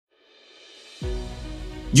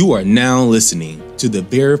You are now listening to the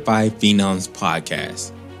Verified Phenoms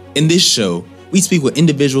podcast. In this show, we speak with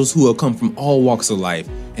individuals who have come from all walks of life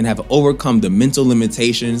and have overcome the mental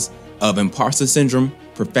limitations of imposter syndrome,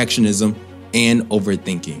 perfectionism, and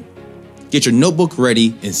overthinking. Get your notebook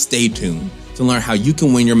ready and stay tuned to learn how you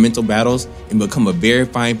can win your mental battles and become a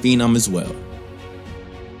verified phenom as well.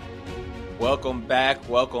 Welcome back,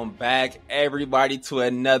 everybody, to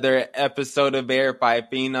another episode of Verified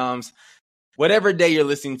Phenoms. Whatever day you're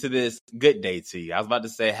listening to this, good day to you. I was about to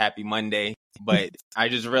say happy Monday, but I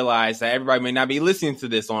just realized that everybody may not be listening to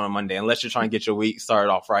this on a Monday unless you're trying to get your week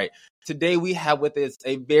started off right. Today, we have with us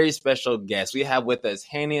a very special guest. We have with us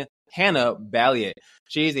Hannah Balliet.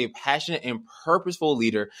 She is a passionate and purposeful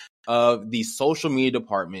leader of the social media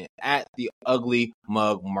department at the Ugly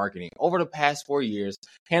Mug Marketing. Over the past 4 years,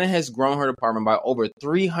 Hannah has grown her department by over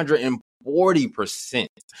 340%.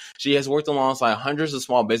 She has worked alongside hundreds of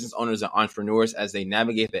small business owners and entrepreneurs as they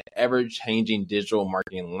navigate the ever-changing digital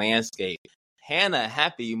marketing landscape. Hannah,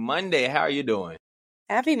 happy Monday. How are you doing?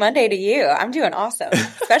 Happy Monday to you. I'm doing awesome,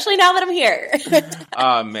 especially now that I'm here.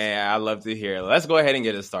 Oh, man, I love to hear it. Let's go ahead and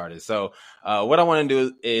get it started. So what I want to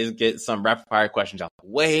do is get some rapid-fire questions out the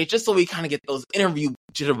way, just so we kind of get those interview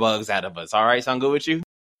jitterbugs out of us. All right, sound good with you?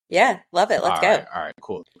 Yeah, love it. Let's go. All right,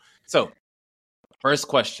 cool. So first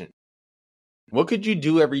question. What could you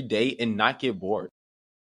do every day and not get bored?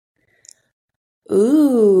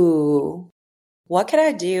 Ooh, what could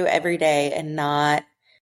I do every day and not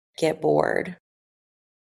get bored?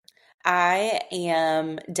 I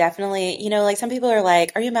am definitely, like some people are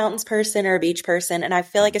like, are you a mountains person or a beach person? And I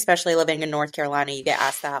feel like, especially living in North Carolina, you get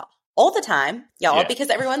asked that all the time, y'all, because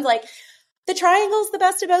everyone's like, the triangle's the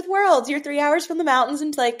best of both worlds. You're 3 hours from the mountains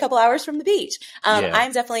and like a couple hours from the beach.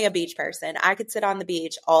 I'm definitely a beach person. I could sit on the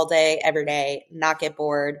beach all day, every day, not get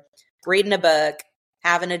bored, reading a book,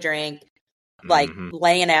 having a drink, like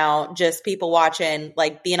laying out, just people watching,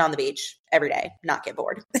 like being on the beach every day, not get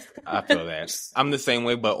bored. I feel that. I'm the same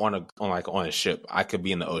way, but on a ship. I could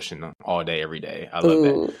be in the ocean all day, every day. I love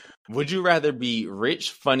that. Would you rather be rich,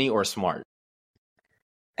 funny, or smart?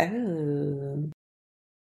 Oh.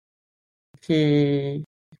 I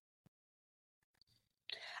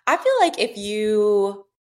feel like if you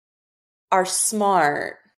are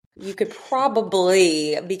smart, you could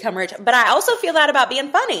probably become rich. But I also feel that about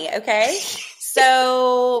being funny, okay?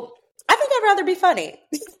 So I think I'd rather be funny.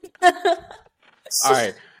 All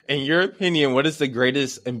right. In your opinion, what is the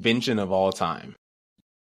greatest invention of all time?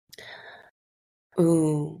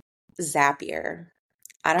 Ooh, Zapier.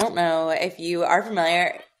 I don't know if you are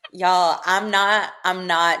familiar. Y'all, I'm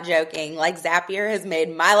not joking. Like Zapier has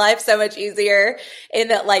made my life so much easier in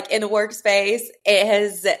the workspace. It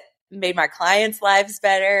has made my clients' lives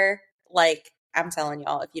better. Like, I'm telling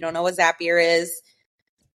y'all, if you don't know what Zapier is,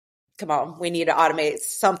 come on, we need to automate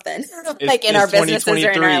something in our businesses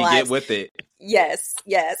or in our lives. Get with it. Yes.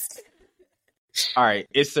 All right.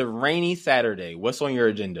 It's a rainy Saturday. What's on your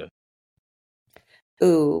agenda?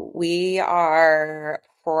 Ooh, we are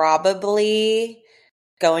probably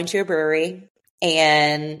going to a brewery,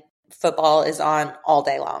 and football is on all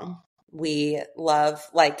day long. We love,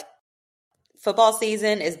 football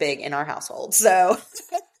season is big in our household. So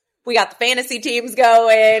we got the fantasy teams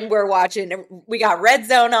going. We're watching, we got Red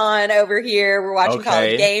Zone on over here. We're watching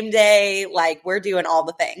College Game Day. Like, we're doing all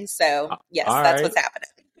the things. So yes, that's what's happening.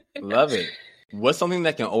 Love it. What's something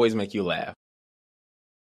that can always make you laugh?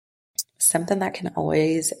 Something that can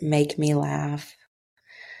always make me laugh.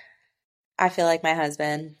 I feel like my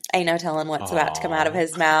husband. Ain't no telling what's about to come out of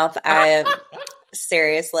his mouth.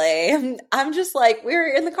 Seriously. I'm just like, we were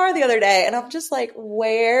in the car the other day, and I'm just like,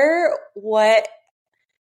 what,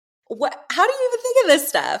 how do you even think of this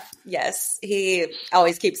stuff? Yes, he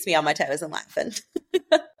always keeps me on my toes and laughing.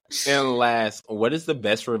 And last, what is the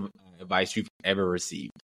best advice you've ever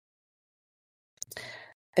received?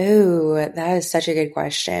 Oh, that is such a good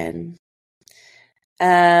question.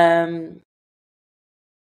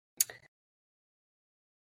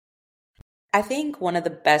 I think one of the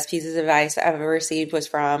best pieces of advice I've ever received was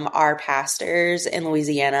from our pastors in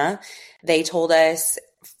Louisiana. They told us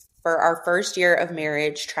for our first year of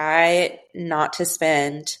marriage, try not to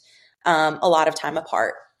spend a lot of time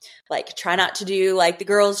apart. Like, try not to do like the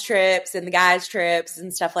girls' trips and the guys' trips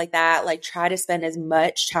and stuff like that. Like, try to spend as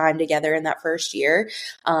much time together in that first year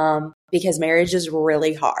because marriage is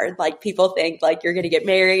really hard. Like, people think like you're going to get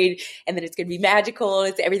married and then it's going to be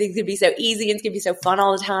magical. Everything's going to be so easy and it's going to be so fun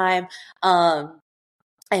all the time.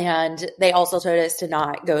 And they also told us to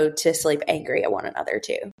not go to sleep angry at one another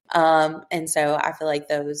too. And so I feel like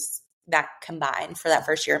that combined for that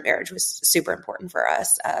first year of marriage was super important for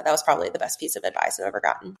us. That was probably the best piece of advice I've ever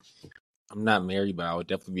gotten. I'm not married, but I would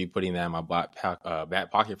definitely be putting that in my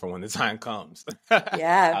back pocket for when the time comes.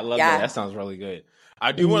 Yeah. I love Yeah. that. That sounds really good.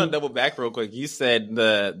 I do want to double back real quick. You said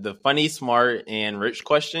the funny, smart, and rich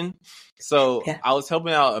question. So Yeah. I was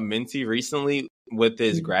helping out a mentee recently with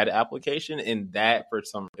his grad application, and it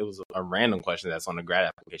was a random question that's on the grad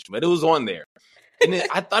application, but it was on there. And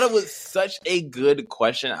I thought it was such a good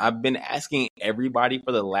question. I've been asking everybody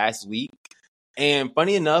for the last week. And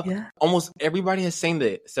funny enough, almost everybody has said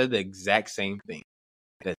the exact same thing,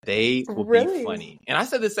 that they will be funny. And I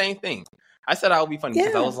said the same thing. I said I will be funny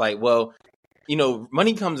because I was like, well,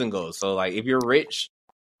 money comes and goes. So like if you're rich,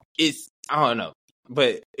 I don't know.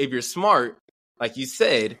 But if you're smart, like you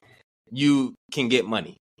said, you can get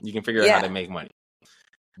money. You can figure out how to make money.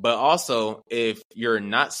 But also, if you're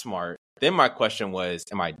not smart, then my question was,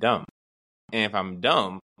 am I dumb? And if I'm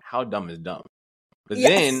dumb, how dumb is dumb? But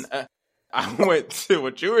then I went to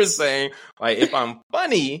what you were saying. Like, if I'm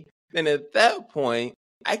funny, then at that point,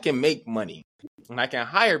 I can make money. And I can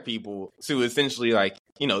hire people to essentially, like,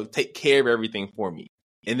 take care of everything for me.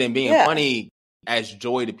 And then being funny adds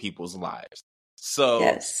joy to people's lives. So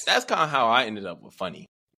that's kind of how I ended up with funny.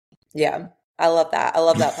 Yeah. I love that. I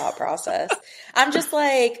love that thought process. I'm just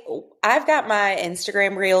like, I've got my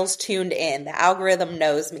Instagram reels tuned in. The algorithm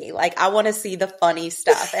knows me. Like, I want to see the funny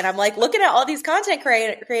stuff. And I'm like looking at all these content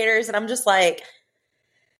creators and I'm just like,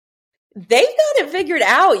 they've got it figured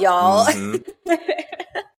out, y'all. Mm-hmm.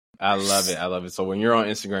 I love it. I love it. So when you're on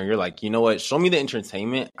Instagram, you're like, you know what? Show me the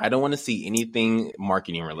entertainment. I don't want to see anything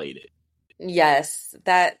marketing related. Yes.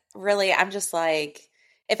 That really, I'm just like,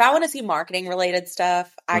 if I want to see marketing related stuff,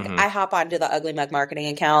 I hop onto the Ugly Mug marketing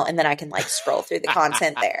account and then I can like scroll through the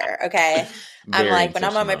content there. Okay. I'm like, when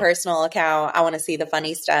I'm on my personal account, I want to see the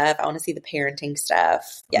funny stuff. I want to see the parenting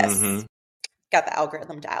stuff. Yes. Mm-hmm. Got the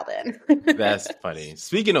algorithm dialed in. That's funny.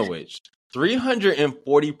 Speaking of which,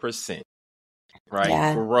 340%,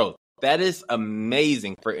 right? Growth. That is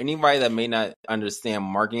amazing for anybody that may not understand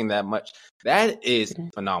marketing that much. That is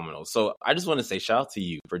phenomenal. So I just want to say shout out to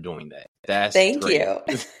you for doing that. That's Thank great.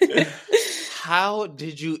 You. How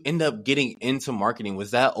did you end up getting into marketing?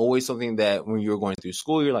 Was that always something that when you were going through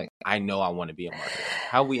school, you're like, I know I want to be a marketer?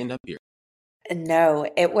 How we end up here? No,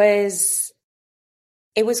 it was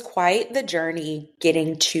quite the journey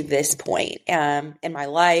getting to this point in my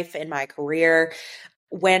life, in my career.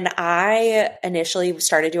 When I initially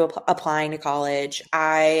started applying to college,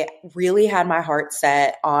 I really had my heart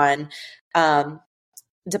set on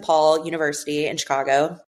DePaul University in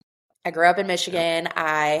Chicago. I grew up in Michigan.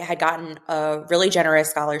 I had gotten a really generous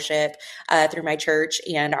scholarship through my church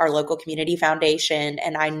and our local community foundation.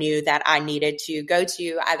 And I knew that I needed to go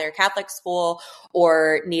to either Catholic school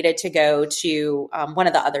or needed to go to one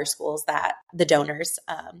of the other schools that the donors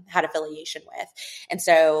had affiliation with. And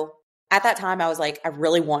so at that time, I was like, I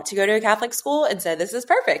really want to go to a Catholic school. And so this is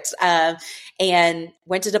perfect. And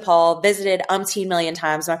went to DePaul, visited umpteen million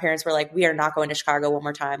times. My parents were like, we are not going to Chicago one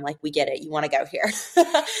more time. Like, we get it. You want to go here.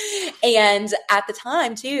 And at the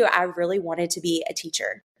time, too, I really wanted to be a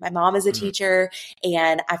teacher. My mom is a teacher,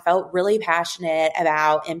 and I felt really passionate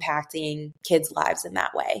about impacting kids' lives in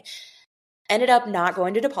that way. Ended up not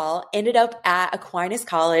going to DePaul, ended up at Aquinas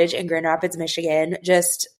College in Grand Rapids, Michigan,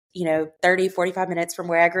 just 30, 45 minutes from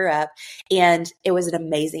where I grew up. And it was an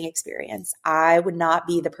amazing experience. I would not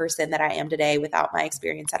be the person that I am today without my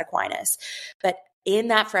experience at Aquinas. But in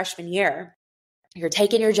that freshman year, you're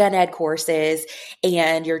taking your gen ed courses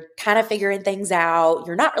and you're kind of figuring things out.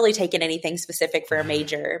 You're not really taking anything specific for a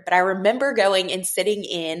major. But I remember going and sitting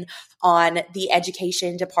in on the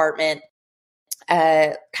education department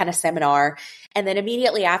kind of seminar. And then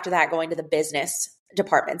immediately after that, going to the business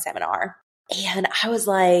department seminar. And I was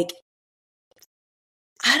like,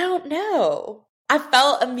 I don't know. I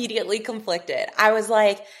felt immediately conflicted. I was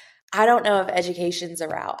like, I don't know if education's a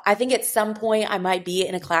route. I think at some point I might be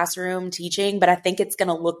in a classroom teaching, but I think it's going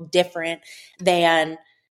to look different than,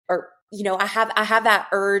 I have that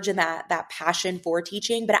urge and that passion for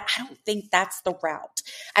teaching, but I don't think that's the route.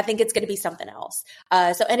 I think it's going to be something else.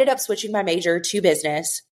 So ended up switching my major to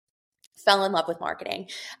business. Fell in love with marketing.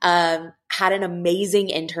 Had an amazing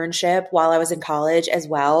internship while I was in college as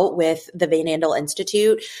well with the Van Andel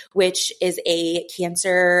Institute, which is a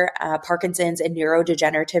cancer, Parkinson's, and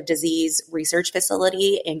neurodegenerative disease research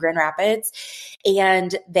facility in Grand Rapids.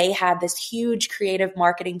 And they had this huge creative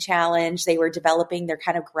marketing challenge. They were developing their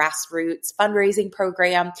kind of grassroots fundraising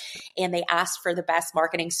program, and they asked for the best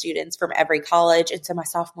marketing students from every college. And so my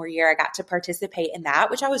sophomore year, I got to participate in that,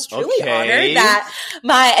 which I was truly honored that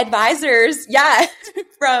my advisors,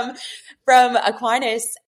 from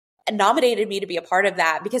Aquinas nominated me to be a part of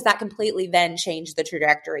that because that completely then changed the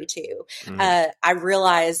trajectory too. I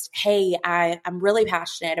realized, hey, I'm really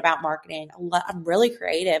passionate about marketing. I'm really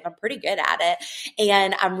creative. I'm pretty good at it.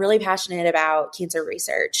 And I'm really passionate about cancer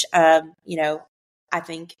research. I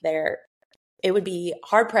think it would be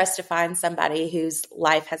hard pressed to find somebody whose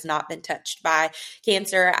life has not been touched by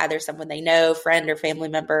cancer, either someone they know, friend or family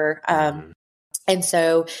member. And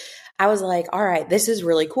so I was like, all right, this is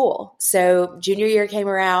really cool. So junior year came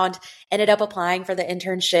around, ended up applying for the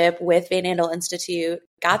internship with Van Andel Institute,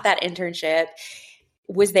 got that internship,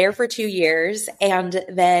 was there for 2 years, and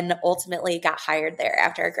then ultimately got hired there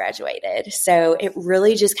after I graduated. So it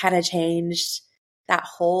really just kind of changed that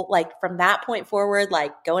whole, like from that point forward,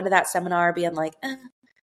 like going to that seminar, being like,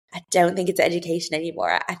 I don't think it's education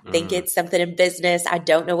anymore. I think it's something in business. I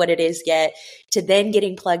don't know what it is yet. To then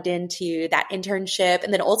getting plugged into that internship.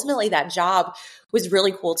 And then ultimately that job was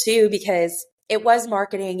really cool too, because it was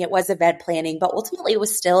marketing, it was event planning, but ultimately it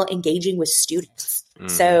was still engaging with students.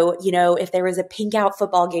 So, if there was a pink out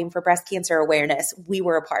football game for breast cancer awareness, we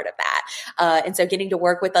were a part of that. And so getting to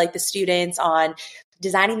work with like the students on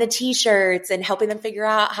designing the t-shirts and helping them figure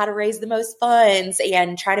out how to raise the most funds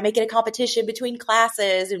and trying to make it a competition between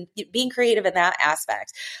classes and being creative in that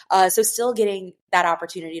aspect. So still getting that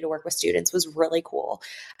opportunity to work with students was really cool.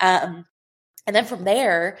 And then from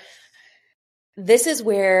there, this is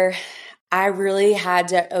where I really had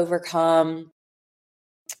to overcome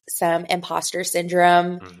some imposter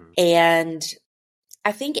syndrome. And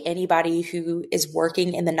I think anybody who is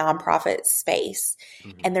working in the nonprofit space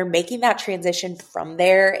and they're making that transition from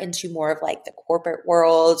there into more of like the corporate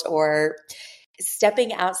world or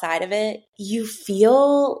stepping outside of it, you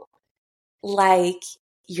feel like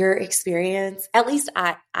your experience, at least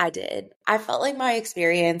I did. I felt like my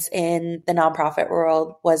experience in the nonprofit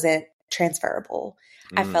world wasn't transferable.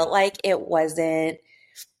 I felt like it wasn't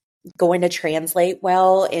going to translate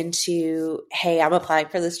well into, hey, I'm applying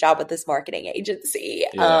for this job with this marketing agency.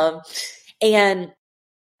 And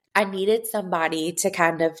I needed somebody to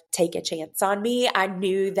kind of take a chance on me. I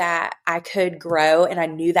knew that I could grow and I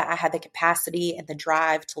knew that I had the capacity and the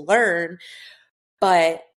drive to learn.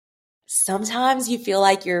 But sometimes you feel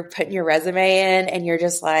like you're putting your resume in and you're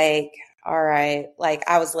just like, all right, like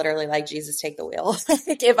I was literally like, Jesus, take the wheel.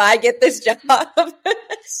 Like, if I get this job,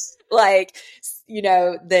 like,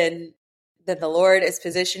 then the Lord is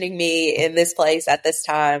positioning me in this place at this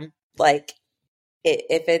time. Like,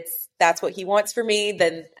 if that's what He wants for me,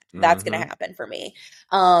 then that's going to happen for me.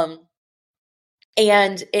 And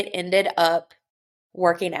it ended up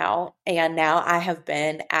working out. And now I have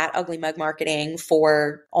been at Ugly Mug Marketing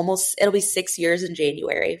for it'll be 6 years in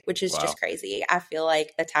January, which is just crazy. I feel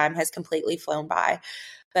like the time has completely flown by.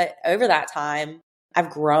 But over that time, I've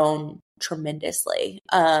grown tremendously.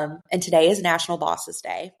 And today is National Bosses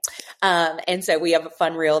Day. And so we have a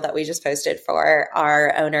fun reel that we just posted for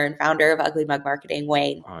our owner and founder of Ugly Mug Marketing,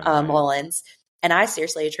 Wayne Mullins. And I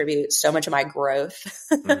seriously attribute so much of my growth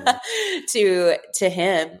to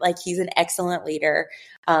him. Like, he's an excellent leader.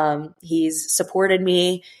 He's supported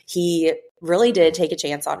me. He really did take a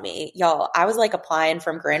chance on me. Y'all, I was like applying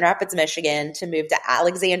from Grand Rapids, Michigan to move to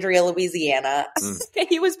Alexandria, Louisiana.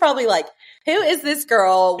 He was probably like, who is this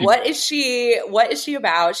girl? What is she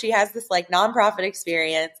about? She has this like nonprofit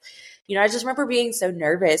experience. I just remember being so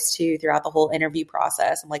nervous too throughout the whole interview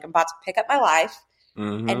process. I'm like, I'm about to pick up my life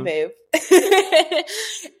and move.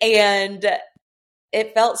 And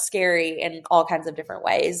it felt scary in all kinds of different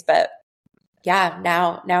ways. But yeah,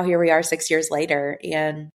 now here we are 6 years later,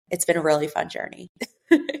 and it's been a really fun journey.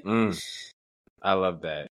 I love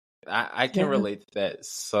that. I can relate to that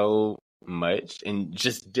so much in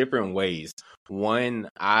just different ways. One,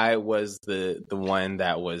 I was the one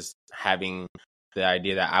that was having the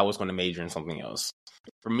idea that I was going to major in something else.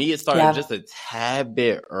 For me, it started just a tad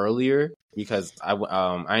bit earlier because I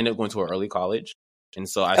ended up going to an early college. And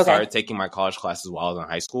so I started taking my college classes while I was in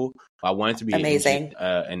high school. I wanted to be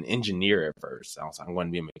an engineer at first. I was like, I'm going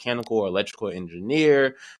to be a mechanical or electrical engineer.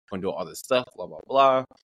 I'm going to do all this stuff, blah, blah, blah.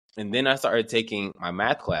 And then I started taking my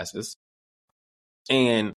math classes.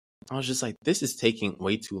 And I was just like, this is taking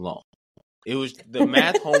way too long. It was the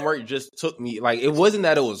math homework just took me, like, it wasn't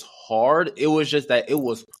that it was hard. It was just that it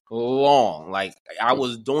was long. Like, I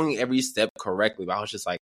was doing every step correctly, but I was just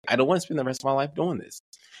like, I don't want to spend the rest of my life doing this.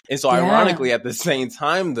 And so ironically, at the same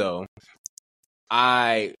time, though,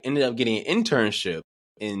 I ended up getting an internship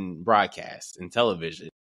in broadcast and television.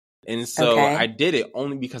 And so I did it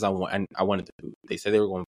only because I wanted the food. They said they were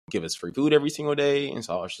going to give us free food every single day. And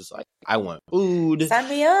so I was just like, I want food. Sign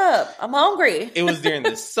me up. I'm hungry. It was during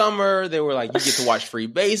the summer. They were like, you get to watch free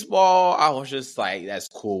baseball. I was just like, that's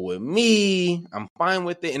cool with me. I'm fine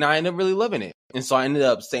with it. And I ended up really loving it. And so I ended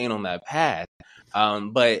up staying on that path.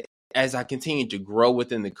 But as I continued to grow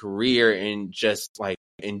within the career and just like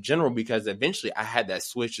in general, because eventually I had that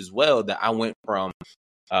switch as well, that I went from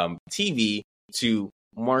TV to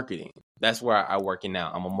marketing. That's where I work in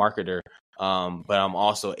now. I'm a marketer, but I'm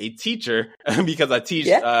also a teacher because I teach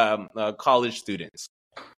college students.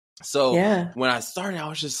 So when I started, I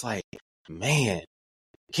was just like, man,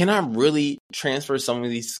 can I really transfer some of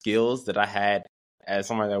these skills that I had as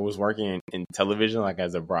someone that was working in television, like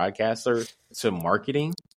as a broadcaster, to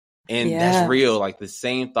marketing? And that's real. Like the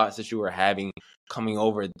same thoughts that you were having coming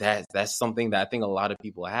over, that's something that I think a lot of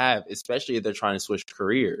people have, especially if they're trying to switch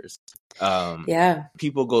careers.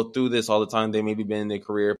 People go through this all the time. They maybe been in their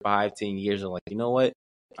career 5, 10 years and like, you know what?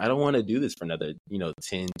 I don't want to do this for another,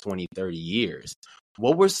 10, 20, 30 years.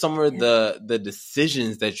 What were some of the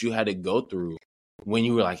decisions that you had to go through when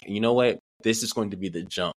you were like, you know what? This is going to be the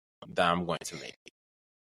jump that I'm going to make?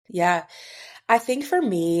 Yeah. I think for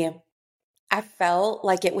me, I felt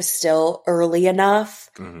like it was still early enough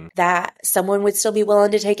that someone would still be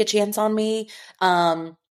willing to take a chance on me.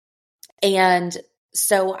 And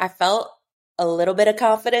so I felt a little bit of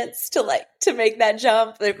confidence to make that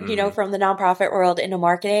jump, from the nonprofit world into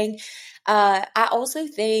marketing. I also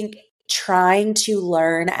think trying to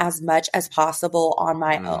learn as much as possible on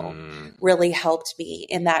my own really helped me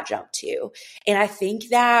in that jump too. And I think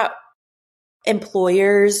that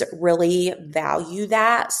employers really value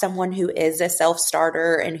that, someone who is a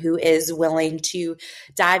self-starter and who is willing to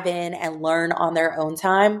dive in and learn on their own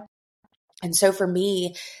time. And so for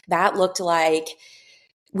me, that looked like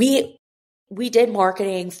we did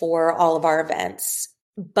marketing for all of our events,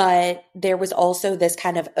 but there was also this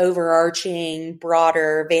kind of overarching,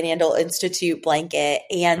 broader Van Andel Institute blanket.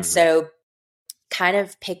 And so kind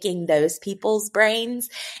of picking those people's brains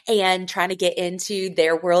and trying to get into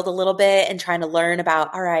their world a little bit and trying to learn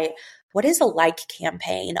about, all right, what is a like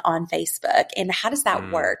campaign on Facebook and how does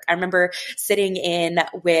that work? I remember sitting in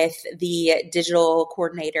with the digital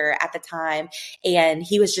coordinator at the time, and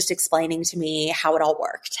he was just explaining to me how it all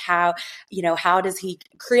worked. How does he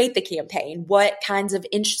create the campaign? What kinds of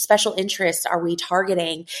special interests are we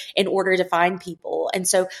targeting in order to find people? And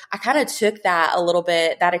so I kind of took that a little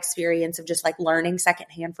bit, that experience of just like learning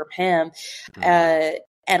secondhand from him, and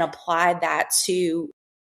applied that to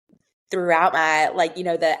throughout my,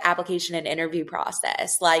 the application and interview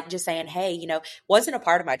process, like just saying, hey, wasn't a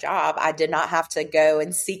part of my job. I did not have to go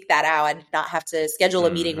and seek that out. I did not have to schedule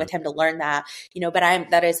a meeting with him to learn that, but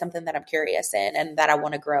that is something that I'm curious in and that I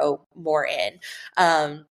want to grow more in.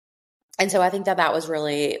 And so I think that was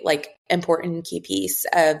really important key piece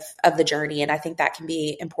of the journey. And I think that can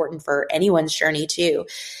be important for anyone's journey too.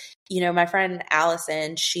 My friend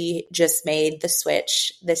Allison, she just made the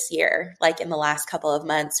switch this year, in the last couple of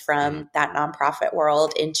months from that nonprofit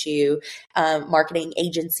world into marketing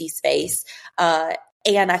agency space. And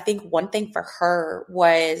I think one thing for her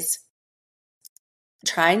was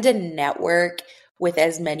trying to network with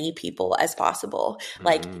as many people as possible.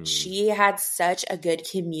 She had such a good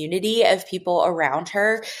community of people around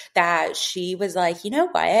her that she was like, you know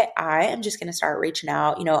what? I am just going to start reaching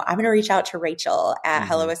out. I'm going to reach out to Rachel at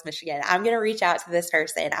Hello West Michigan. I'm going to reach out to this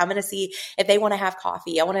person. I'm going to see if they want to have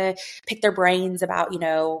coffee. I want to pick their brains about,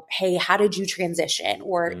 hey, how did you transition?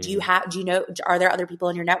 Or are there other people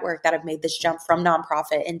in your network that have made this jump from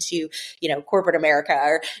nonprofit into, corporate America?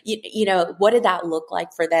 Or, what did that look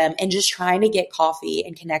like for them? And just trying to get coffee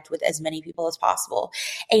and connect with as many people as possible.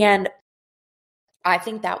 And I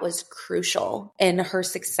think that was crucial in her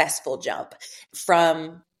successful jump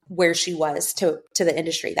from where she was to the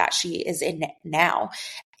industry that she is in now.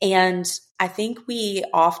 And I think we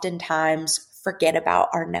oftentimes forget about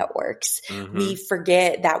our networks. We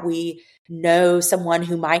forget that we know someone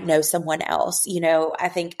who might know someone else. I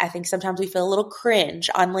think sometimes we feel a little cringe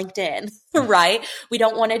on LinkedIn, right? We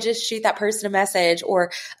don't want to just shoot that person a message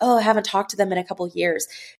or, oh, I haven't talked to them in a couple of years.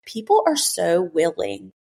 People are so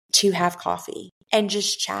willing to have coffee and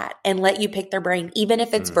just chat and let you pick their brain, even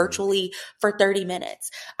if it's virtually for 30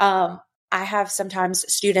 minutes. I have sometimes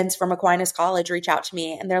students from Aquinas College reach out to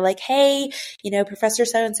me and they're like, hey, Professor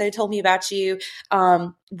so-and-so told me about you.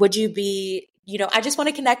 Would you be, I just want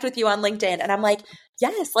to connect with you on LinkedIn. And I'm like,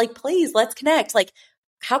 yes, please, let's connect.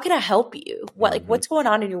 How can I help you? What's going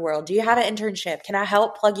on in your world? Do you have an internship? Can I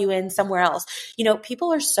help plug you in somewhere else?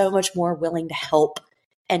 People are so much more willing to help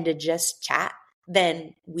and to just chat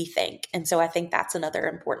than we think. And so I think that's another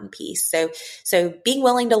important piece. So being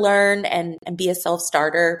willing to learn and be a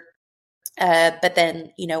self-starter, but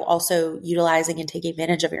then, also utilizing and taking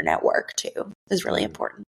advantage of your network too is really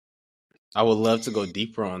important. I would love to go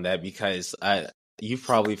deeper on that because you've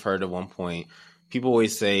probably heard at one point, people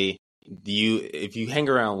always say, if you hang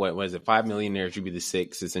around, what was it, 5 millionaires, you'd be the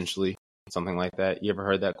 6, essentially, something like that. You ever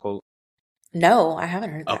heard that quote? No, I haven't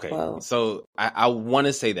heard that quote. So I want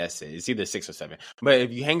to say that's it. It's either 6 or 7. But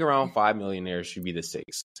if you hang around 5 millionaires, you'd be the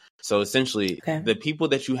 6. So essentially, the people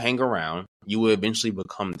that you hang around, you will eventually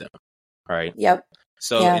become them, right? Yep.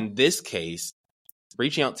 So in this case,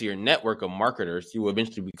 reaching out to your network of marketers, you will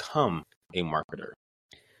eventually become a marketer.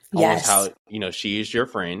 Almost how, she is your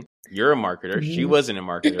friend. You're a marketer. She wasn't a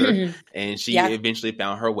marketer. And she eventually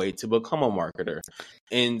found her way to become a marketer.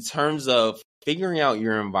 In terms of figuring out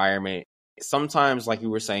your environment, sometimes, like you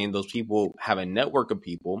were saying, those people have a network of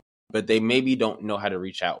people, but they maybe don't know how to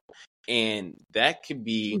reach out. And that could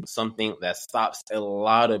be something that stops a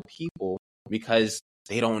lot of people because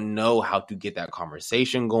they don't know how to get that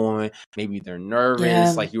conversation going. Maybe they're nervous.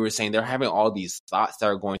 Yeah. Like you were saying, they're having all these thoughts that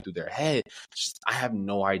are going through their head. I have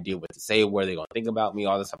no idea what to say, what are they going to think about me,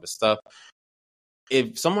 all this type of stuff.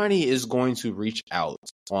 If somebody is going to reach out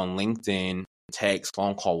on LinkedIn, text,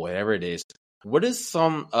 phone call, whatever it is, what is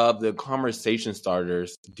some of the conversation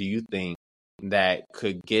starters do you think that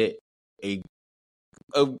could get a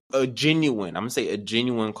genuine, I'm going to say a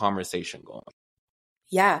genuine conversation going?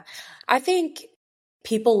 Yeah, I think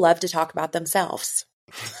people love to talk about themselves.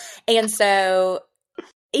 And so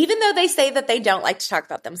even though they say that they don't like to talk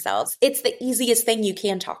about themselves, it's the easiest thing you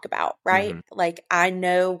can talk about, right? Like, I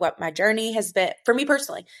know what my journey has been for me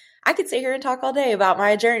personally. I could sit here and talk all day about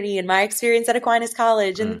my journey and my experience at Aquinas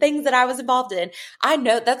College and the things that I was involved in. I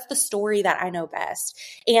know that's the story that I know best.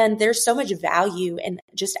 And there's so much value in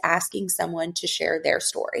just asking someone to share their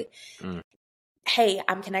story. Hey,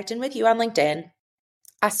 I'm connecting with you on LinkedIn.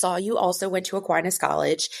 I saw you also went to Aquinas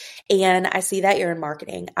College, and I see that you're in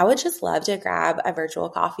marketing. I would just love to grab a virtual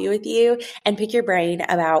coffee with you and pick your brain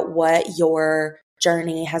about what your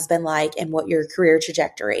journey has been like and what your career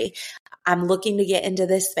trajectory. I'm looking to get into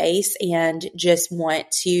this space and just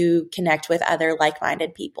want to connect with other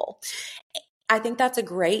like-minded people. I think that's a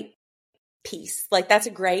great piece. Like, that's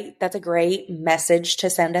a great message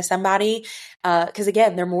to send to somebody. 'Cause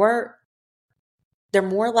again, they're more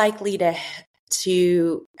likely to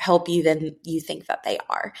help you than you think that they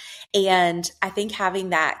are. And I think having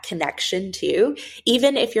that connection too,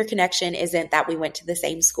 even if your connection isn't that we went to the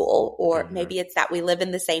same school, or maybe it's that we live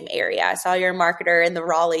in the same area. I saw you're a marketer in the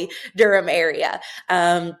Raleigh-Durham area.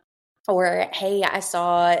 Or, hey, I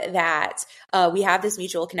saw that we have this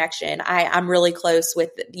mutual connection. I'm really close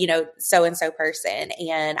with, so-and-so person.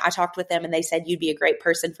 And I talked with them and they said you'd be a great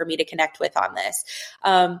person for me to connect with on this.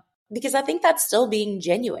 Because I think that's still being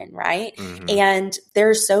genuine, right? And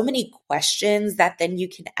there's so many questions that then you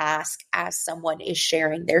can ask as someone is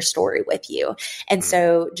sharing their story with you. And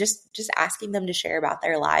so just asking them to share about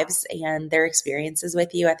their lives and their experiences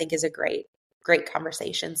with you, I think is a great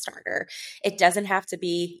conversation starter. It doesn't have to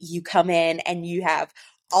be you come in and you have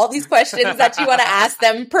all these questions that you want to ask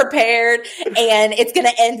them prepared, and it's going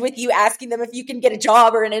to end with you asking them if you can get a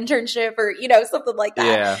job or an internship or, something like that.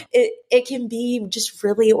 Yeah. It can be just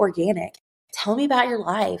really organic. Tell me about your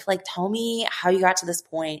life. Like, tell me how you got to this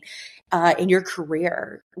point in your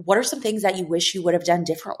career. What are some things that you wish you would have done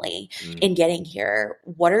differently in getting here?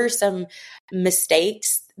 What are some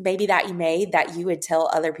mistakes maybe that you made that you would tell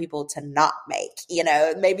other people to not make?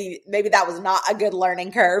 Maybe that was not a good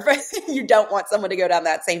learning curve. You don't want someone to go down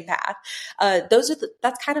that same path.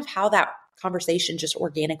 That's kind of how that conversation just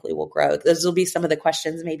organically will grow. Those will be some of the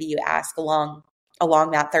questions maybe you ask along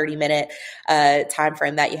that 30-minute time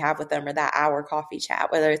frame that you have with them, or that hour coffee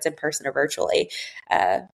chat, whether it's in person or virtually.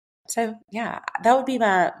 So yeah, that would be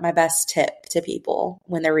my best tip to people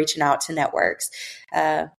when they're reaching out to networks.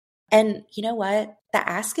 And you know what? The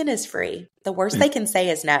asking is free. The worst they can say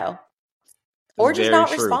is no, or just not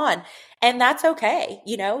respond. And that's okay,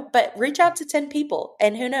 but reach out to 10 people,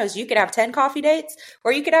 and who knows, you could have 10 coffee dates,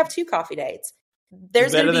 or you could have 2 coffee dates.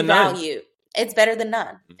 There's going to be value. None. It's better than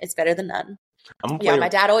none. It's better than none. Yeah, my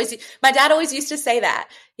dad always used to say that.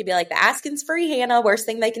 He'd be like, the asking's free, Hannah. Worst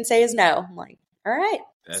thing they can say is no. I'm like, all right.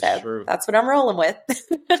 That's true. That's what I'm rolling with.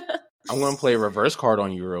 I'm going to play a reverse card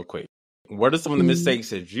on you real quick. What are some of the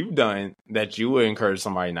mistakes that you've done that you would encourage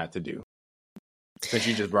somebody not to do? Since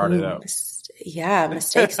you just brought it up.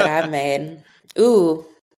 Mistakes that I've made. Ooh.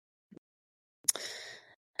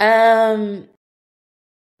 When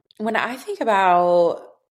I think about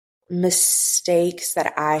mistakes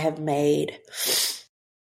that I have made,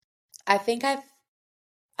 I think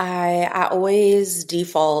I always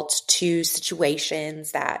default to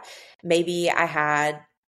situations that maybe I had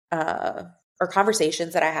or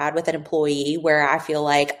conversations that I had with an employee where I feel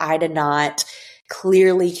like I did not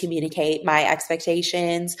clearly communicate my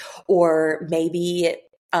expectations, or maybe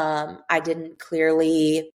I didn't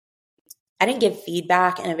give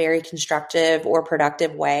feedback in a very constructive or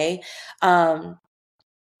productive way.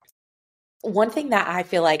 One thing that I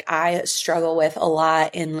feel like I struggle with a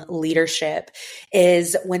lot in leadership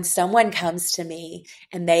is when someone comes to me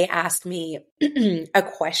and they ask me a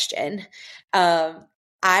question,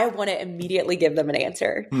 I want to immediately give them an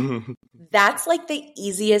answer. That's like the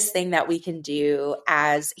easiest thing that we can do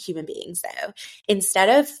as human beings, though. Instead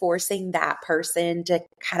of forcing that person to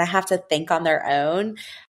kind of have to think on their own,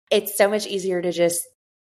 it's so much easier to just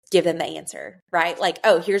give them the answer, right? Like,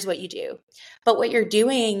 oh, here's what you do. But what you're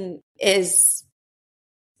doing is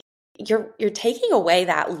you're taking away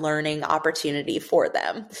that learning opportunity for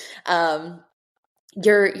them.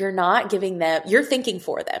 You're not giving them, you're thinking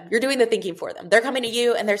for them. You're doing the thinking for them. They're coming to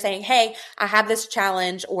you and they're saying, hey, I have this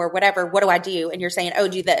challenge or whatever. What do I do? And you're saying, oh,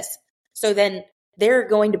 do this. So then they're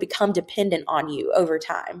going to become dependent on you over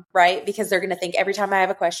time, right? Because they're going to think every time I have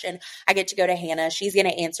a question, I get to go to Hannah. She's going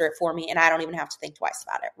to answer it for me and I don't even have to think twice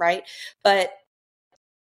about it, right? But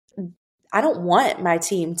I don't want my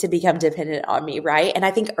team to become dependent on me, right? And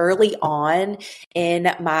I think early on in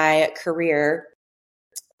my career,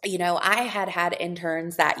 I had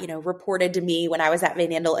interns that, reported to me when I was at Van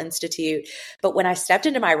Andel Institute. But when I stepped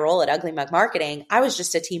into my role at Ugly Mug Marketing, I was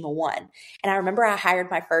just a team of one. And I remember I hired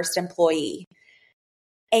my first employee.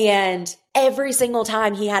 And every single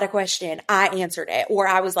time he had a question, I answered it. Or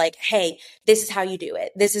I was like, hey, this is how you do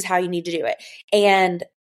it. This is how you need to do it. And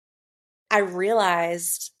I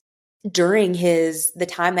realized during the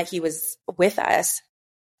time that he was with us,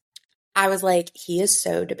 I was like, he is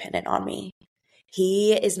so dependent on me.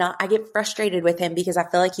 He is not, I get frustrated with him because I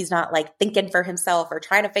feel like he's not like thinking for himself or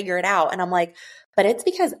trying to figure it out. And I'm like, but it's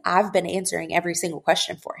because I've been answering every single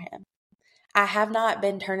question for him. I have not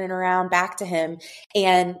been turning around back to him.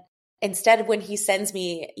 And instead of when he sends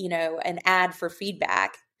me, an ad for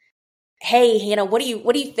feedback, hey, Hannah, what do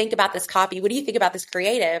you think about this copy? What do you think about this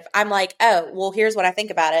creative? I'm like, oh, well, here's what I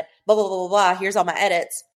think about it. Blah, blah, blah, blah, blah. Here's all my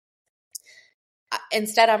edits.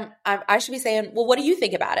 Instead, I should be saying, well, what do you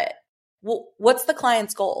think about it? Well, what's the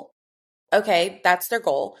client's goal? Okay, that's their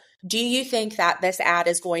goal. Do you think that this ad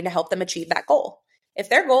is going to help them achieve that goal? If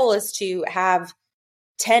their goal is to have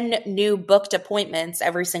 10 new booked appointments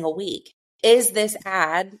every single week, is this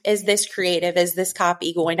ad, is this creative, is this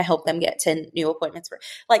copy going to help them get 10 new appointments?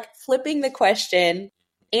 Like flipping the question,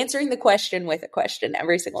 answering the question with a question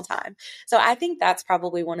every single time. So I think that's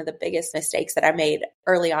probably one of the biggest mistakes that I made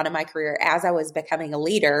early on in my career as I was becoming a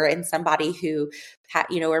leader and somebody who had,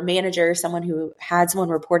 or manager, someone who had someone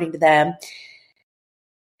reporting to them.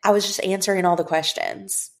 I was just answering all the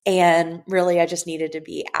questions. And really, I just needed to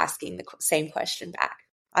be asking the same question back.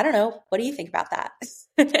 I don't know. What do you think about that?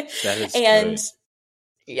 That is and good.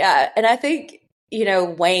 Yeah. And I think,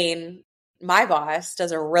 Wayne, my boss,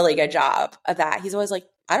 does a really good job of that. He's always like,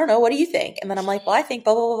 I don't know. What do you think? And then I'm like, well, I think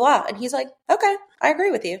blah, blah, blah, blah. And he's like, okay, I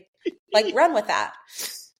agree with you. Like, run with that.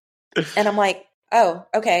 And I'm like, oh,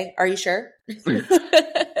 okay. Are you sure?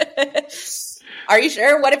 Are you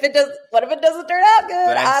sure? What if it doesn't turn out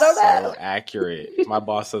good? I don't know. So accurate. My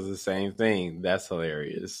boss does the same thing. That's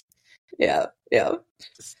hilarious. Yeah.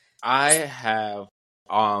 I have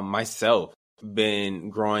myself been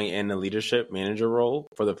growing in the leadership manager role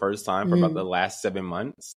for the first time for about the last 7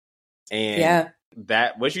 months. And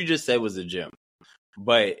that what you just said was a gem.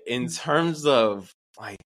 But in terms of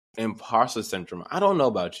like imposter syndrome, I don't know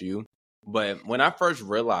about you, but when I first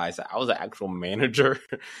realized that I was an actual manager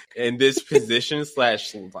in this position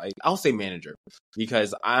slash, like, I'll say manager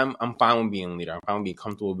because I'm fine with being a leader. I'm fine with being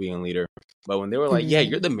comfortable being a leader. But when they were like, yeah,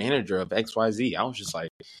 you're the manager of XYZ, I was just like,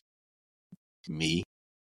 me.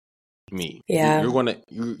 Yeah. You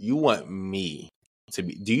want me to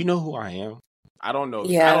be, do you know who I am? I don't know.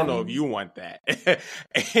 Yeah. I don't know if you want that.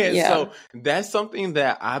 And so that's something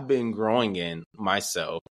that I've been growing in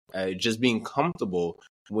myself, just being comfortable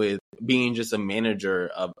with being just a manager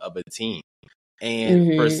of a team.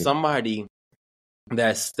 And for somebody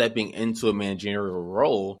that's stepping into a managerial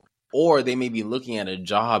role, or they may be looking at a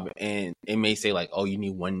job and it may say like, oh, you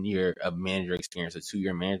need 1 year of manager experience or 2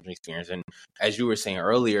 year management experience. And as you were saying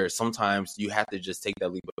earlier, sometimes you have to just take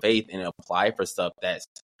that leap of faith and apply for stuff that's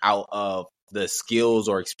out of the skills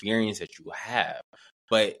or experience that you have.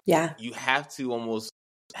 But you have to almost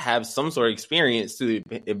have some sort of experience to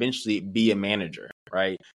eventually be a manager,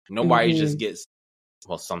 right? Nobody just gets,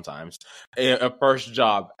 well, sometimes a first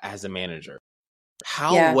job as a manager.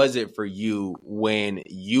 How Yeah. was it for you when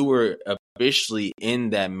you were officially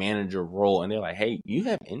in that manager role and they're like, hey, you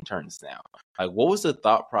have interns now? Like, what was the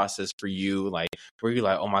thought process for you? Like, were you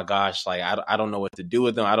like, oh my gosh, like, I don't know what to do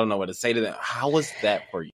with them. I don't know what to say to them. How was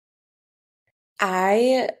that for you?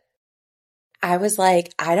 I was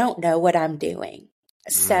like, I don't know what I'm doing.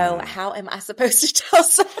 So how am I supposed to tell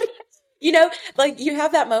somebody? You know, like you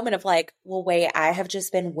have that moment of like, well, wait, I have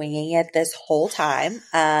just been winging it this whole time.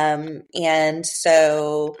 And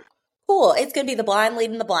so cool. It's going to be the blind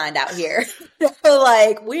leading the blind out here. So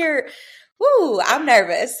like I'm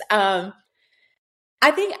nervous. I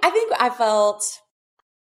think I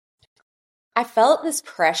felt this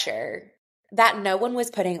pressure that no one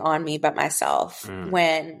was putting on me but myself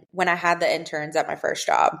when I had the interns at my first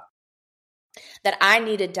job, that I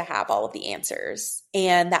needed to have all of the answers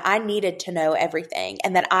and that I needed to know everything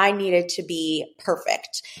and that I needed to be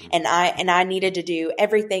perfect and I needed to do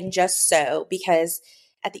everything just so, because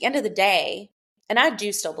at the end of the day, and I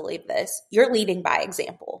do still believe this, you're leading by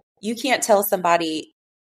example. You can't tell somebody,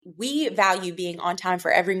 we value being on time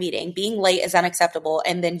for every meeting. Being late is unacceptable.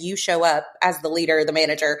 And then you show up as the leader, the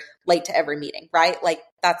manager, late to every meeting, right? Like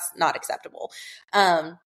that's not acceptable.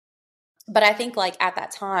 But I think like at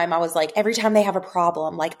that time, I was like, every time they have a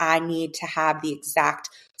problem, like I need to have the exact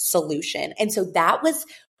solution. And so that was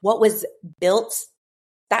what was built.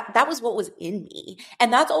 That was what was in me.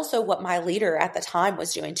 And that's also what my leader at the time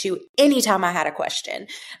was doing too. Anytime I had a question,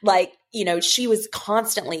 like, you know, she was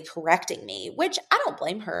constantly correcting me, which I don't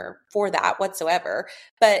blame her for that whatsoever.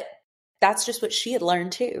 But that's just what she had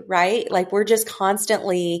learned too, right? Like we're just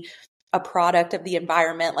constantly a product of the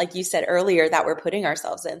environment, like you said earlier, that we're putting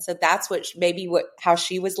ourselves in. So that's how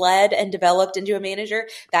she was led and developed into a manager.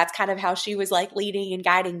 That's kind of how she was like leading and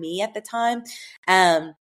guiding me at the time.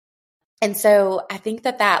 And so I think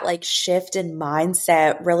that like shift in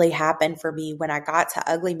mindset really happened for me when I got to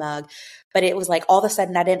Ugly Mug. But it was like all of a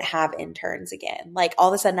sudden I didn't have interns again. Like all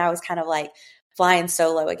of a sudden I was kind of like flying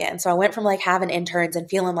solo again. So I went from like having interns and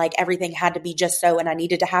feeling like everything had to be just so, and I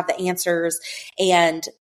needed to have the answers, and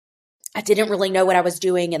I didn't really know what I was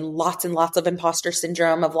doing, and lots of imposter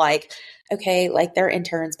syndrome of like, okay, like they're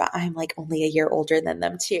interns, but I'm like only a year older than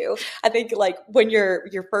them too. I think like when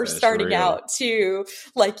you're first starting out too,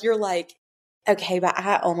 like you're like, okay, but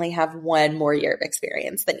I only have one more year of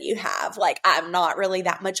experience than you have. Like I'm not really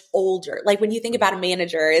that much older. Like when you think about a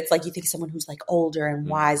manager, it's like you think someone who's like older and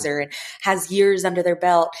wiser and has years under their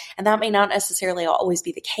belt. And that may not necessarily always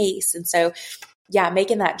be the case. And so, yeah,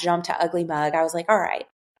 making that jump to Ugly Mug, I was like, all right,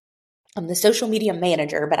 I'm the social media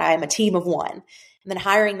manager, but I am a team of one. And then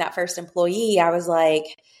hiring that first employee, I was like,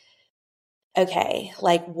 okay,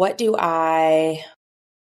 like what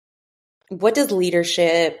does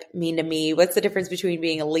leadership mean to me? What's the difference between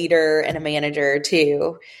being a leader and a manager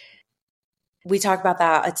too? We talk about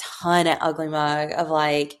that a ton at Ugly Mug of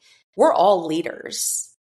like, we're all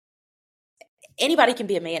leaders. Anybody can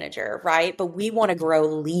be a manager, right? But we want to grow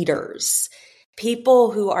leaders,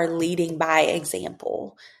 people who are leading by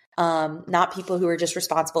example. Not people who are just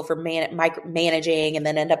responsible for managing and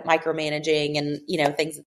then end up micromanaging and, you know,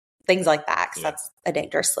 things like that. Cause that's a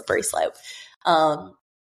dangerous slippery slope.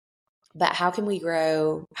 But how can we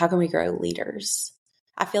grow leaders?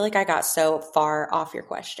 I feel like I got so far off your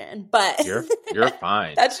question, but you're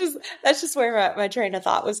fine. That's just where my train of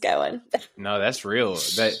thought was going. No, that's real.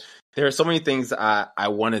 That there are so many things I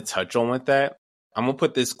want to touch on with that. I'm gonna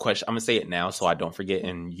put this question. I'm gonna say it now so I don't forget,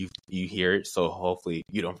 and you hear it. So hopefully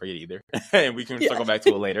you don't forget either, and we can circle back to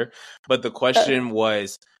it later. But the question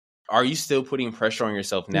was, are you still putting pressure on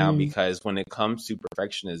yourself now? Because when it comes to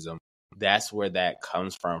perfectionism, that's where that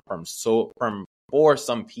comes from. For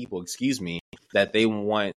some people, that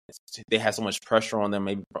they have so much pressure on them,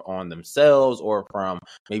 maybe on themselves or from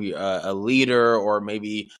maybe a leader or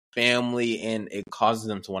maybe family, and it causes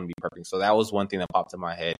them to want to be perfect. So that was one thing that popped in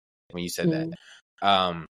my head when you said that.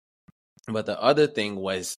 But the other thing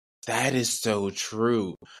was, that is so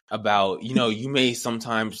true about, you know, you may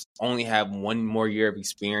sometimes only have one more year of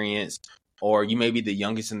experience, or you may be the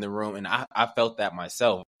youngest in the room. And I felt that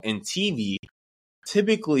myself. In TV,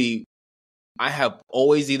 typically, I have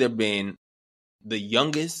always either been the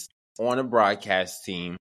youngest on a broadcast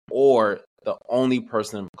team or the only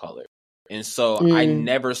person of color. And so I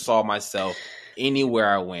never saw myself anywhere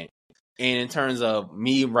I went. And in terms of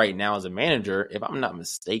me right now as a manager, if I'm not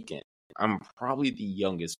mistaken, I'm probably the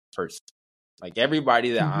youngest person. Like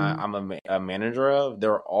everybody that I'm a manager of,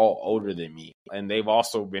 they're all older than me. And they've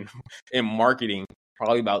also been in marketing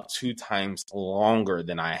probably about 2 times longer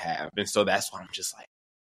than I have. And so that's why I'm just like,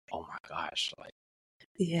 oh my gosh, like,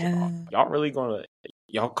 y'all really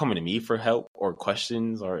y'all coming to me for help or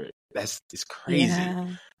questions, or it's crazy.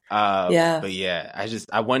 Yeah. Yeah. But yeah,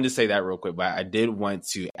 I wanted to say that real quick, but I did want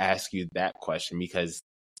to ask you that question because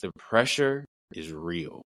the pressure is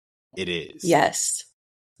real. It is. Yes.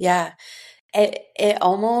 Yeah. It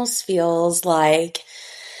almost feels like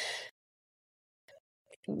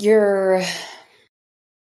the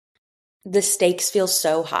stakes feel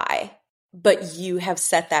so high, but you have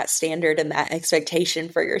set that standard and that expectation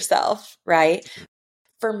for yourself, right?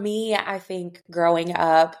 For me, I think growing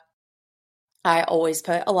up, I always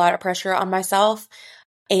put a lot of pressure on myself.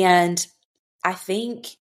 And I think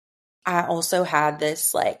I also had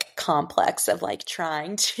this like complex of like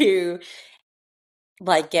trying to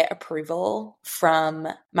like get approval from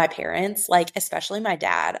my parents, like especially my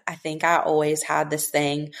dad. I think I always had this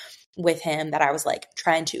thing with him that I was like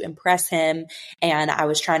trying to impress him, and I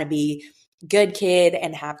was trying to be good kid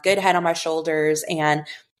and have good head on my shoulders. And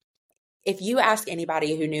if you ask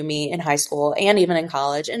anybody who knew me in high school and even in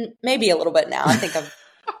college, and maybe a little bit now,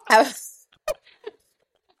 I was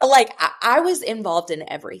like, I was involved in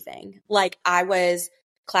everything. Like I was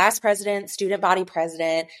class president, student body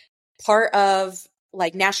president, part of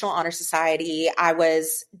like National Honor Society. I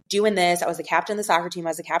was doing this. I was the captain of the soccer team.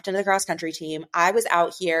 I was the captain of the cross country team. I was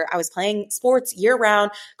out here. I was playing sports year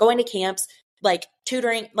round, going to camps, like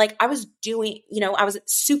tutoring. Like I was doing, I was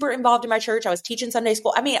super involved in my church. I was teaching Sunday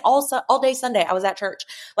school. I mean, all day Sunday, I was at church.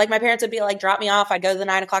 Like my parents would be like, drop me off. I'd go to the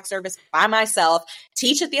 9:00 service by myself,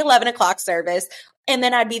 teach at the 11:00 service. And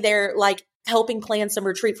then I'd be there like helping plan some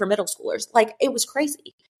retreat for middle schoolers. Like it was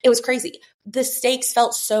crazy. It was crazy. The stakes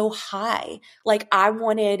felt so high. Like I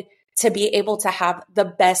wanted to be able to have the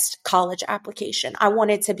best college application. I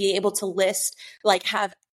wanted to be able to list, like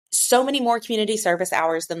have so many more community service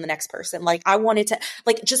hours than the next person. Like I wanted to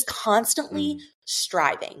like just constantly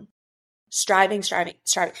striving. Sometimes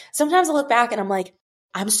I look back and I'm like,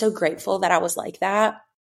 I'm so grateful that I was like that.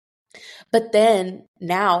 But then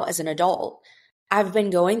now as an adult, I've been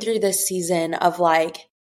going through this season of like,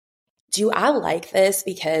 do I like this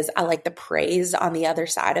because I like the praise on the other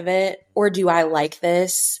side of it? Or do I like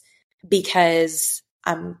this because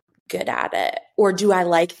I'm good at it? Or do I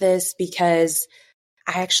like this because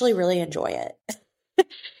I actually really enjoy it?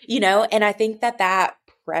 And I think that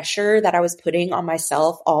pressure that I was putting on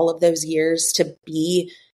myself all of those years to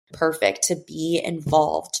be perfect, to be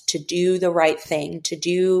involved, to do the right thing, to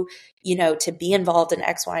do, to be involved in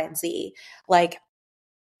X, Y, and Z, like,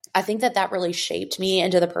 I think that really shaped me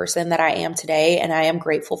into the person that I am today, and I am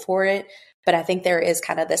grateful for it. But I think there is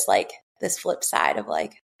kind of this flip side of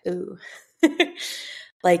like, ooh,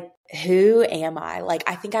 like, who am I? Like,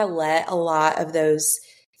 I think I let a lot of those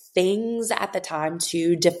things at the time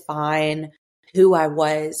to define who I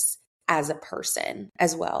was as a person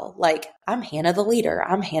as well. Like, I'm Hannah the leader.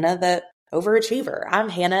 I'm Hannah the overachiever. I'm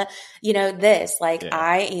Hannah, this. Like,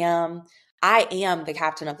 yeah. I am the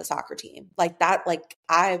captain of the soccer team. Like that, like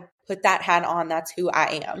I put that hat on. That's who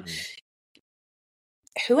I am.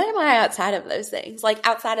 Who am I outside of those things? Like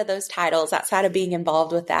outside of those titles, outside of being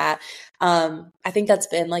involved with that. I think that's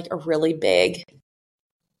been like a really big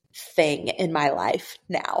thing in my life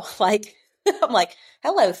now. Like I'm like,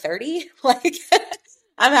 hello, 30. Like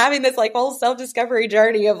I'm having this like whole self-discovery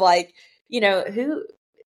journey of like, who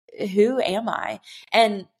am I?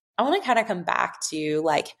 And I want to kind of come back to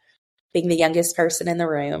like being the youngest person in the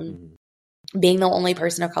room, being the only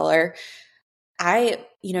person of color. I,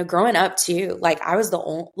 growing up too, like I was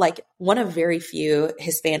one of very few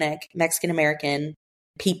Hispanic, Mexican American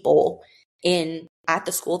people at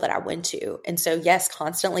the school that I went to. And so, yes,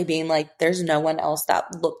 constantly being like, there's no one else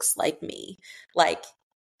that looks like me. Like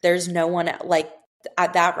there's no one like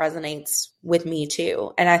that resonates with me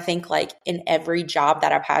too. And I think like in every job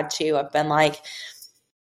that I've had too, I've been like,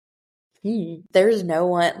 there's no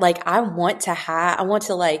one like I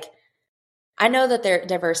know that their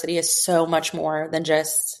diversity is so much more than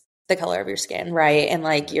just the color of your skin, right? And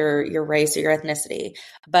like your race or your ethnicity.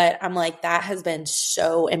 But I'm like, that has been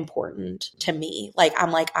so important to me. Like,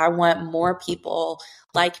 I'm like, I want more people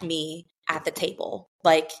like me at the table.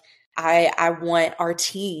 Like, I want our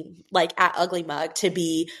team, like at Ugly Mug, to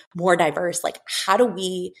be more diverse. Like, how do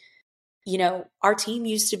we, our team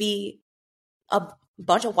used to be a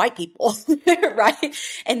bunch of white people, right?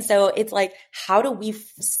 And so it's like, how do we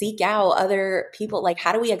seek out other people? Like,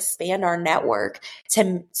 how do we expand our network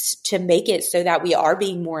to make it so that we are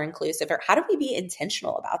being more inclusive? Or how do we be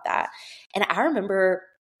intentional about that? And I remember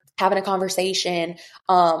having a conversation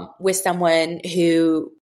with someone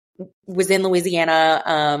who was in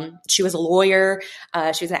Louisiana. She was a lawyer.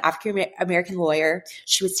 She was an African American lawyer.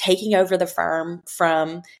 She was taking over the firm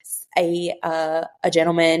from a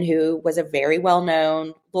gentleman who was a very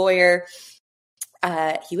well-known lawyer.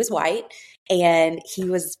 he was white, and he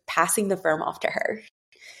was passing the firm off to her.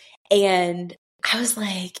 And I was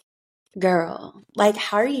like, girl, like,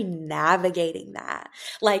 how are you navigating that?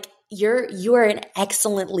 Like, you are an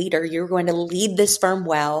excellent leader. You're going to lead this firm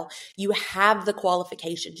well. You have the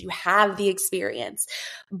qualifications, you have the experience,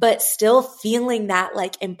 but still feeling that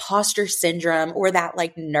like imposter syndrome or that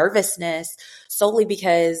like nervousness solely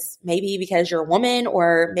because you're a woman,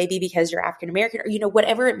 or maybe because you're African American, or, you know,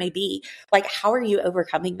 whatever it may be. Like, how are you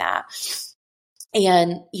overcoming that?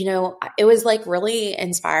 And, you know, it was like really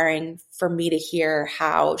inspiring for me to hear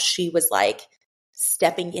how she was like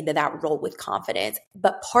stepping into that role with confidence.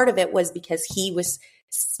 But part of it was because he was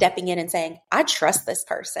stepping in and saying, I trust this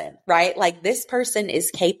person, right? Like, this person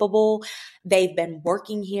is capable. They've been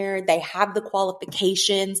working here. They have the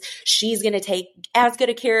qualifications. She's going to take as good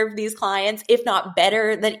a care of these clients, if not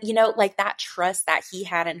better than, you know, like that trust that he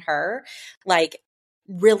had in her, like,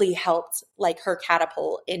 really helped like her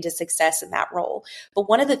catapult into success in that role. But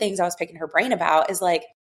one of the things I was picking her brain about is like,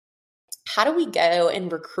 how do we go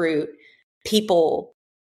and recruit people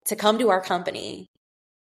to come to our company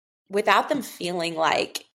without them feeling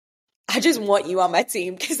like, I just want you on my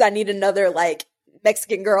team because I need another like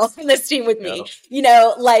Mexican girl on this team with me. Yeah. You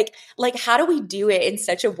know, like how do we do it in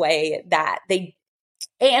such a way that they,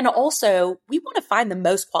 and also we want to find the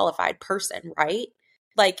most qualified person, right?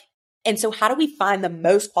 Like, and so how do we find the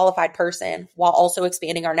most qualified person while also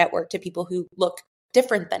expanding our network to people who look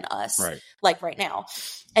different than us, right, like right now?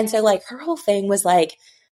 And so like her whole thing was like,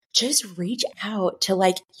 just reach out to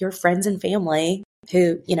like your friends and family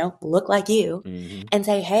who, you know, look like you, mm-hmm, and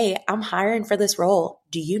say, hey, I'm hiring for this role.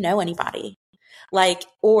 Do you know anybody? Like,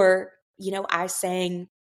 or, you know, I sang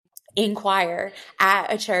in choir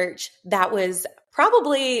at a church that was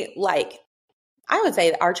probably like, I would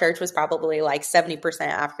say our church was probably like 70%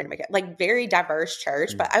 African American, like very diverse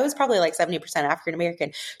church, but I was probably like 70% African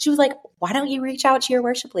American. She was like, why don't you reach out to your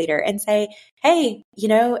worship leader and say, hey, you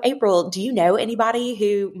know, April, do you know anybody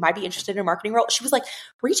who might be interested in a marketing role? She was like,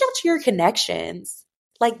 reach out to your connections.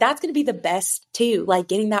 Like, that's going to be the best too, like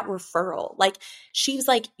getting that referral. Like, she was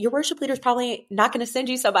like, your worship leader is probably not going to send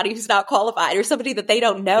you somebody who's not qualified or somebody that they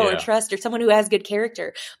don't know or trust or someone who has good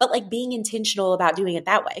character, but like being intentional about doing it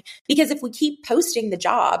that way. Because if we keep posting the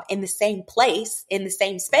job in the same place, in the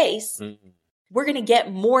same space, mm-hmm, we're going to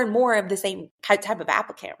get more and more of the same type of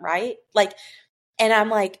applicant, right? Like, and I'm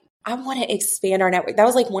like, I want to expand our network. That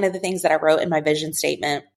was like one of the things that I wrote in my vision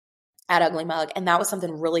statement at Ugly Mug. And that was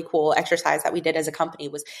something really cool exercise that we did as a company.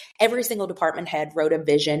 Was every single department head wrote a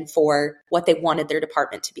vision for what they wanted their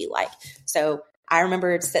department to be like. So I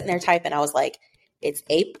remember sitting there typing, I was like, it's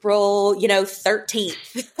April,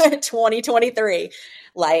 13th, 2023.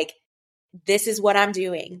 Like, this is what I'm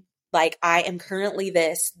doing. Like, I am currently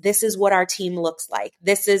this is what our team looks like.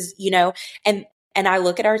 This is, and I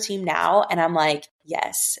look at our team now and I'm like,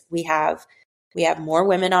 yes, we have more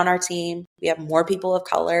women on our team. We have more people of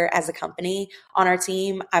color as a company on our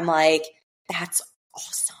team. I'm like, that's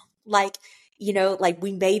awesome. Like, like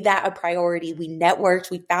we made that a priority. We networked.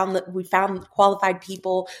 We found qualified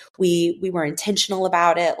people. We were intentional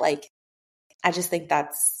about it. Like, I just think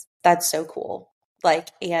that's so cool. Like,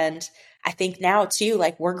 and I think now too,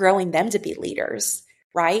 like we're growing them to be leaders,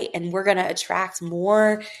 right? And we're going to attract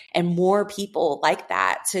more and more people like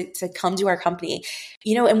that to come to our company,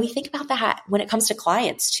 and we think about that when it comes to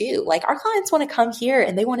clients too. Like, our clients want to come here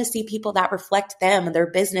and they want to see people that reflect them and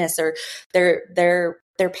their business or their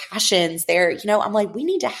passions. I'm like, we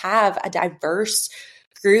need to have a diverse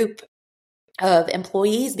group of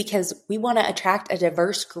employees because we want to attract a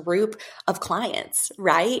diverse group of clients,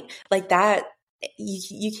 right? Like that.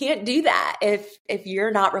 You can't do that if you're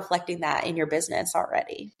not reflecting that in your business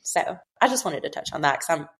already. So I just wanted to touch on that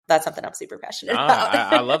because that's something I'm super passionate about.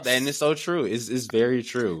 I love that, and it's so true. It's very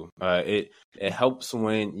true. It helps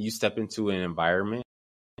when you step into an environment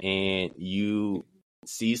and you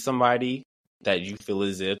see somebody that you feel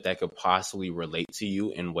as if that could possibly relate to you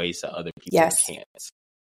in ways that other people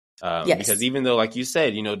can't. Because even though, like you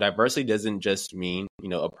said, diversity doesn't just mean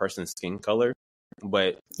a person's skin color.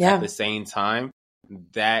 But at the same time,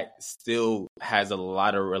 that still has a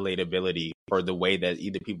lot of relatability for the way that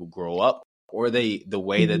either people grow up or the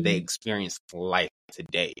way that they experience life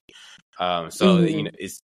today.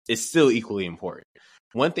 It's still equally important.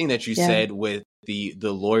 One thing that you said with the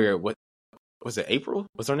lawyer, what was it? April?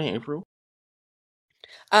 Was her name April?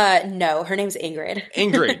 No, her name's Ingrid.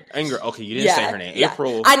 Ingrid. Okay, you didn't say her name.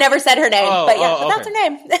 April. I never said her name, but that's her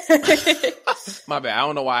name. My bad. I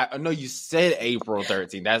don't know why. I know you said April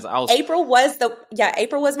 13th.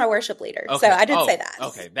 April was my worship leader. Okay. So I did say that.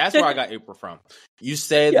 Okay, that's where I got April from. You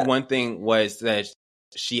said one thing was that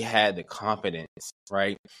she had the confidence,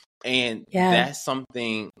 right? And Yeah. that's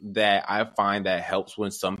something that I find that helps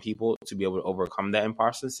with some people to be able to overcome that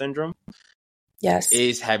imposter syndrome. Yes.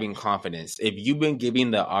 Is having confidence. If you've been given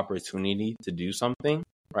the opportunity to do something,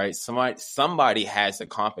 right? Somebody has the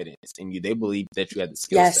confidence in you. They believe that you have the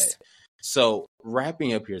skill set. So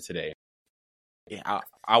wrapping up here today,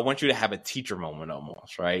 I want you to have a teacher moment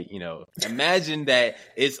almost, right? You know, imagine that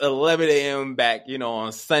it's 11 a.m. back, you know,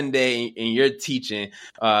 on Sunday and you're teaching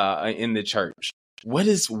in the church. What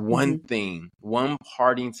is one thing, one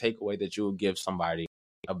parting takeaway that you would give somebody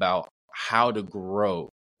about how to grow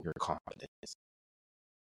your confidence?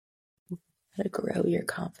 How to grow your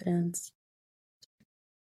confidence.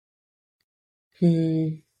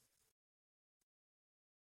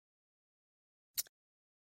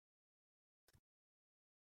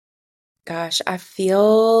 Gosh, I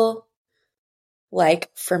feel like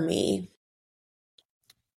for me,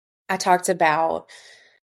 I talked about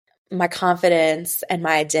my confidence and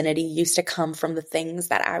my identity used to come from the things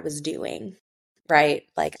that I was doing, right?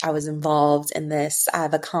 Like I was involved in this,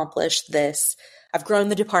 I've accomplished this, I've grown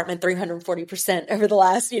the department 340% over the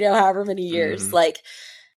last, however many years. Like,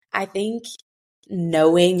 I think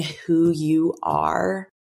knowing who you are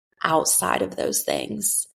outside of those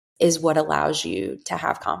things is what allows you to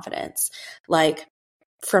have confidence. Like,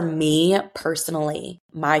 for me personally,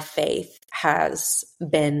 my faith has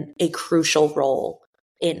been a crucial role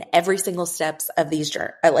in every single steps of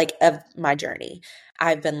of my journey.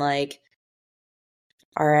 I've been like,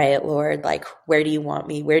 all right, Lord, like, where do you want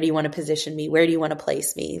me? Where do you want to position me? Where do you want to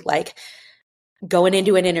place me? Like, going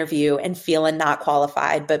into an interview and feeling not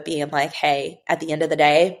qualified, but being like, hey, at the end of the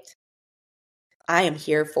day, I am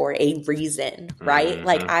here for a reason, right?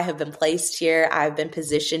 Like, I have been placed here. I've been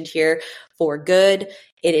positioned here for good.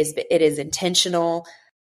 It is intentional.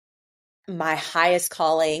 My highest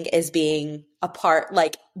calling is being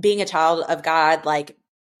being a child of God. Like,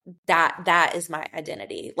 that is my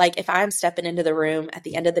identity. Like, if I'm stepping into the room at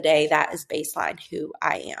the end of the day, that is baseline who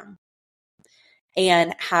I am.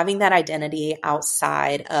 And having that identity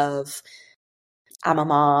outside of I'm a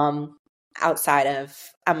mom, outside of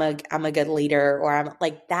I'm a good leader, or I'm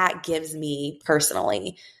like, that gives me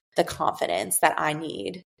personally the confidence that I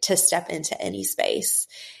need to step into any space.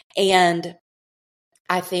 And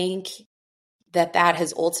I think that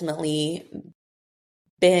has ultimately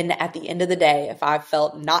been, at the end of the day, if I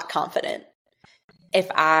felt not confident, if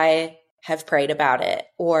I have prayed about it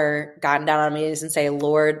or gotten down on my knees and say,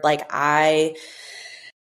 Lord, like, I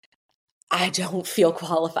don't feel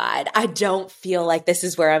qualified. I don't feel like this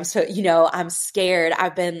is where I'm I'm scared.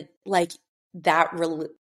 I've been like, that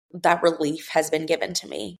relief has been given to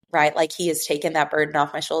me, right? Like, he has taken that burden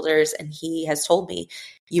off my shoulders and he has told me,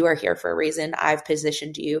 you are here for a reason. I've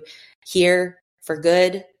positioned you here for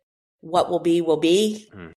good. What will be, will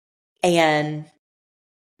be. And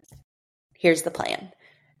here's the plan.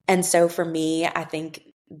 And so for me, I think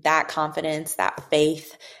that confidence, that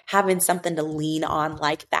faith, having something to lean on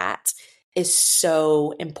like that is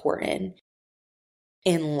so important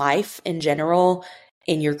in life in general,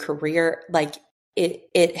 in your career. Like,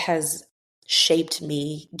 it has shaped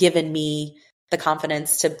me, given me the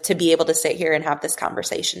confidence to be able to sit here and have this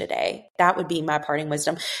conversation today. That would be my parting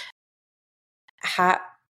wisdom.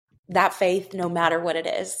 That faith, no matter what it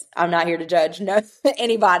is. I'm not here to judge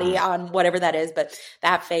anybody on whatever that is, but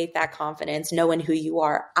that faith, that confidence, knowing who you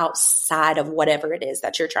are outside of whatever it is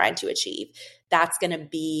that you're trying to achieve, that's going to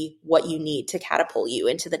be what you need to catapult you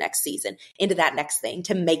into the next season, into that next thing,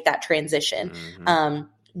 to make that transition.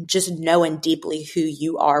 Just knowing deeply who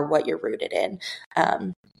you are, what you're rooted in.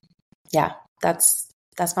 That's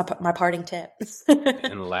my parting tip.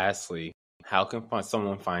 And lastly, how can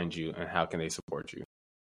someone find you and how can they support you?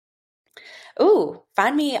 Ooh,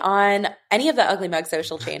 find me on any of the Ugly Mug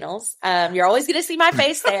social channels. You're always going to see my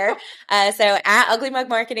face there. So at Ugly Mug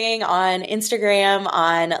Marketing on Instagram,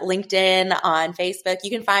 on LinkedIn, on Facebook.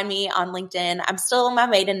 You can find me on LinkedIn. I'm still my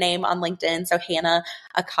maiden name on LinkedIn. So Hannah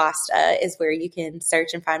Acosta is where you can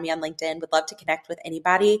search and find me on LinkedIn. Would love to connect with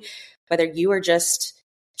anybody, whether you are just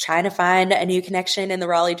trying to find a new connection in the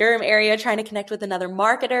Raleigh-Durham area, trying to connect with another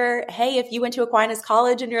marketer. Hey, if you went to Aquinas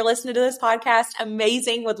College and you're listening to this podcast,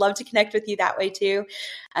 amazing. Would love to connect with you that way too.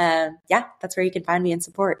 That's where you can find me and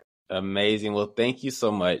support. Amazing. Well, thank you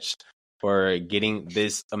so much for getting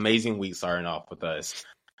this amazing week starting off with us.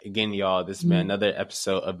 Again, y'all, this has been another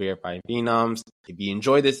episode of Verified Phenoms. If you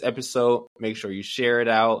enjoyed this episode, make sure you share it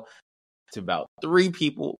out to about 3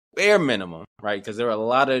 people, bare minimum, right? Because there were a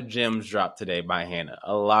lot of gems dropped today by Hannah,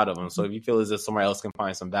 a lot of them. So if you feel as if somebody else can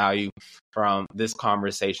find some value from this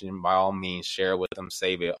conversation, by all means, share it with them,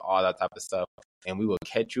 save it, all that type of stuff. And we will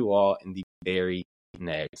catch you all in the very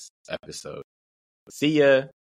next episode. See ya.